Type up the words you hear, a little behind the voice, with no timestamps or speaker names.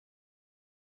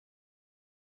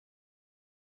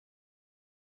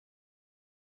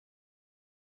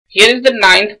Here is the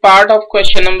ninth part of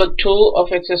question number 2 of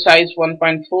exercise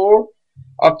 1.4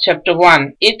 of chapter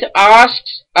 1. It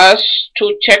asks us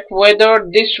to check whether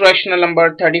this rational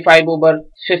number 35 over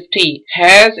 50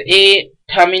 has a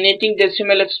terminating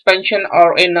decimal expansion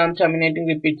or a non-terminating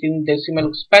repeating decimal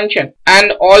expansion,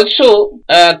 and also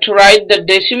to write the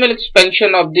decimal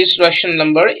expansion of this rational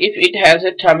number if it has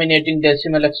a terminating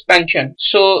decimal expansion.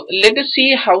 So let us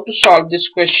see how to solve this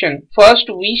question. First,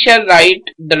 we shall write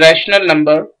the rational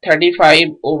number 35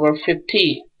 over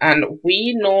 50. And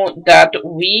we know that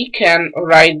we can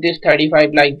write this 35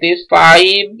 like this: 5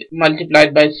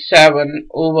 multiplied by 7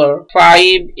 over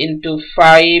 5 into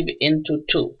 5 into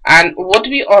 2. And what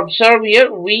we observe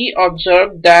here, we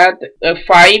observe that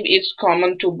 5 is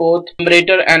common to both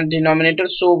numerator and denominator,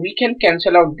 so we can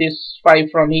cancel out this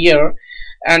 5 from here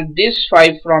and this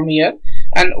 5 from here,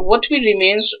 and what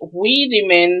remains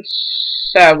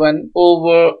 7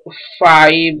 over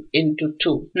 5 into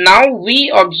 2. Now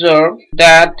we observe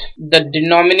that the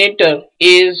denominator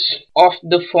is of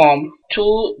the form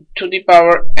 2 to the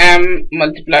power m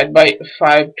multiplied by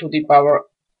 5 to the power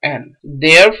n.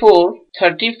 Therefore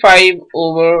 35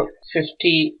 over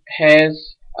 50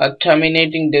 has a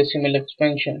terminating decimal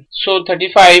expansion. So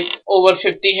 35 over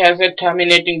 50 has a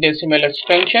terminating decimal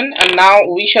expansion, and now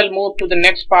we shall move to the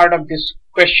next part of this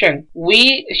question.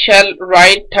 We shall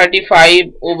write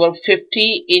 35 over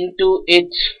 50 into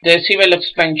its decimal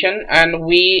expansion, and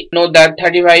we know that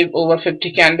 35 over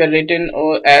 50 can be written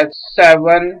as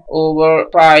 7 over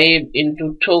 5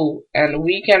 into 2, and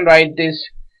we can write this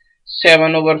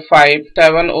 7 over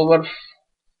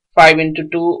 5 into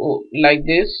 2 like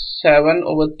this, 7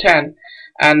 over 10,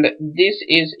 and this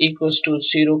is equals to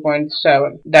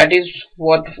 0.7. That is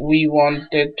what we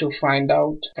wanted to find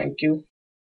out. Thank you.